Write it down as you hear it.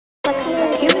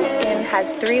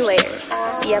has 3 layers: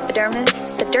 the epidermis,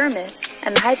 the dermis,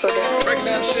 and the hypodermis. Breaking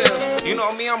down the shells. You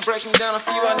know me, I'm breaking down a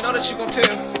few. I know that you gon'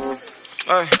 tell.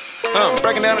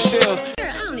 Breaking down the shells.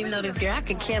 I don't even know this girl. I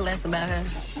could care less about her.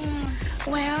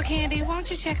 Well, Candy, why don't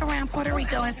you check around Puerto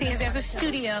Rico and see if there's a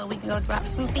studio we can go drop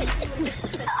some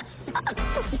beats.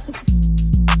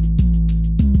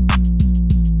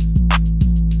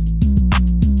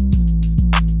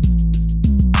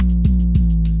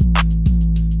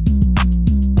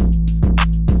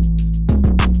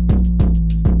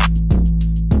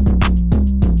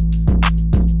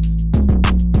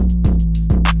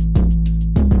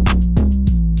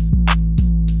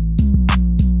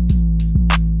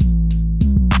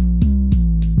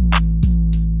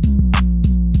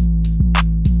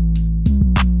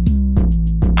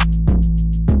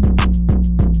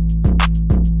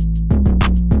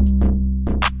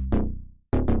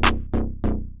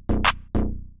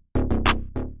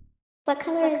 What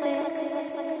color is it?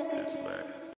 It's black.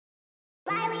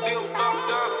 Still fucked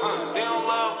up, they don't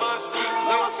love us.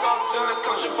 No sauce in the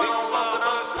country, but don't fuck with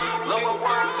us. Lower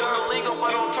words in the lingo,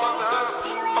 but don't talk to us.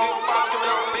 4-5 coming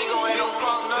on bingo, ain't no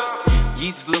crossing us.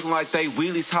 Yeezys looking like they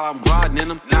wheelies, how I'm riding in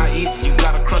them. Not easy, you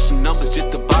gotta crush the numbers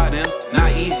just to buy them.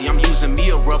 Not easy, I'm using me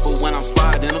a rubber when I'm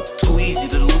sliding them. Too easy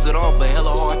to lose it all, but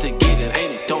hella hard to get it,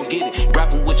 ain't it? Don't get it.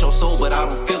 Rapping with your soul, but I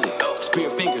don't feel it.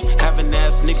 Spirit fingers, having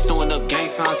ass niggas throwing up gang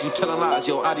signs. You telling lies,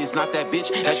 your audience not that bitch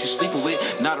that you sleeping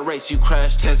with. Not a race, you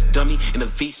crash test dummy in a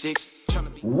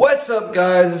V6. What's up,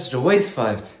 guys? It's the Waste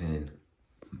 510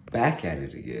 back at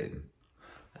it again.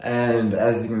 And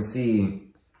as you can see,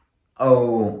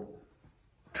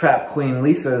 Trap Queen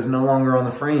Lisa is no longer on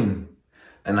the frame.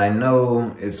 And I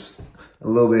know it's a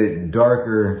little bit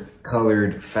darker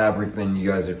colored fabric than you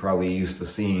guys are probably used to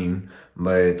seeing,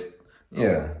 but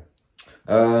yeah.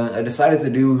 I decided to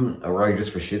do a rug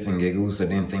just for shits and giggles. I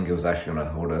didn't think it was actually gonna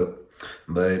hold up,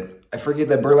 but I forget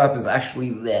that burlap is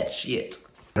actually that shit.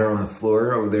 They're on the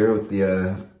floor over there with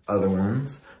the other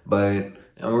ones, and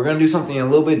we're gonna do something a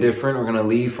little bit different. We're gonna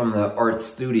leave from the art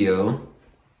studio,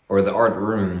 or the art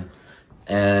room,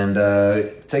 and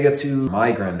take it to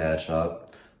my granddad's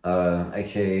shop,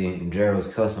 aka Gerald's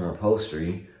Custom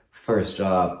Upholstery. First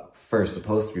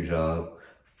upholstery job.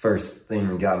 First thing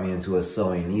that got me into a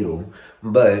sewing needle.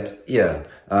 But yeah,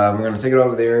 we're gonna take it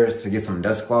over there to get some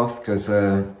desk cloth, because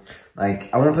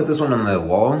like I want to put this one on the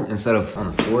wall instead of on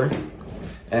the floor.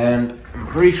 And I'm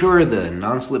pretty sure the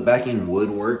non-slip backing would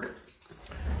work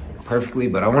perfectly,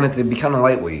 but I want it to be kind of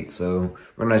lightweight. So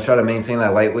we're gonna try to maintain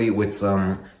that lightweight with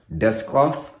some desk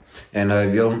cloth. And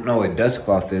if you don't know what desk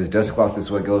cloth is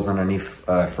what goes underneath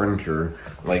furniture,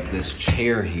 like this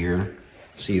chair here.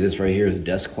 See, this right here is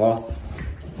desk cloth.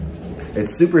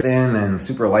 It's super thin and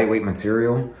super lightweight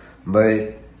material, but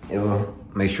it will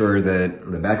make sure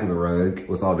that the back of the rug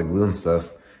with all the glue and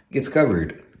stuff gets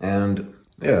covered. And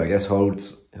yeah, I guess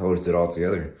holds it all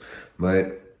together.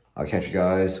 But I'll catch you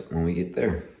guys when we get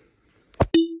there.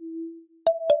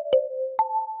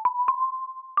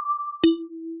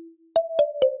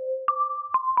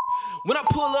 When I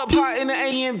pull up hot in the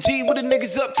AMG with the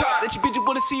niggas up top, that you bitch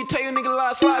wanna see you tell your nigga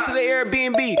lie, slide to the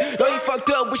Airbnb. Know you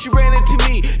fucked up when she ran into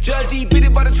me. Judge D, beat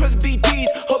it by the trust BTs.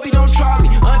 Hope he don't try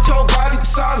me. Untold body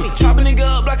beside me. Chop a nigga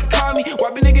up like a commie.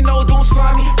 Wipe a nigga nose, don't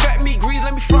slimy. Fat meat grease,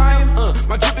 let me fry him.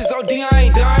 My drip is OD, I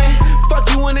ain't dying. Fuck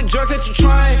you and the drugs that you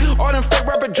trying. All them fake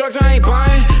rapper drugs I ain't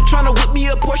buying. Tryna whip me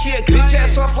a Porsche, a bitch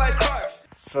ass off like Crocs.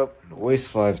 So, Waste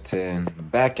 510,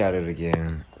 back at it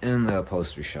again in the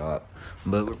upholstery shop.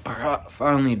 But we're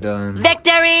finally done.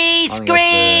 Victory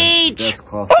screech! Desk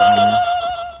cloth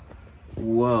on.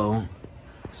 Whoa.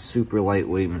 Super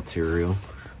lightweight material.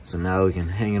 So now we can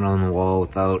hang it on the wall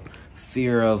without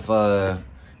fear of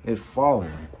it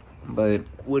falling. But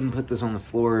wouldn't put this on the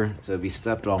floor to be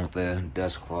stepped on with the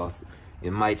desk cloth.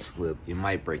 You might slip. You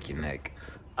might break your neck.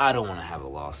 I don't want to have a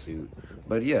lawsuit.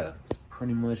 But yeah, it's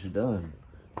pretty much done.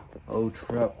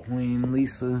 Trap Queen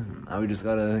Lisa. Now we just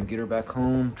gotta get her back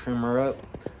home, trim her up,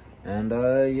 and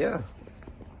yeah,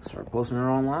 start posting her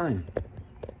online.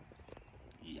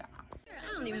 I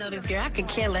don't even know this girl. I could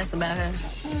care less about her.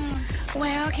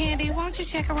 Well, Candy, why don't you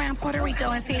check around Puerto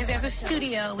Rico and see if there's a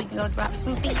studio we can go drop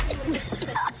some beats.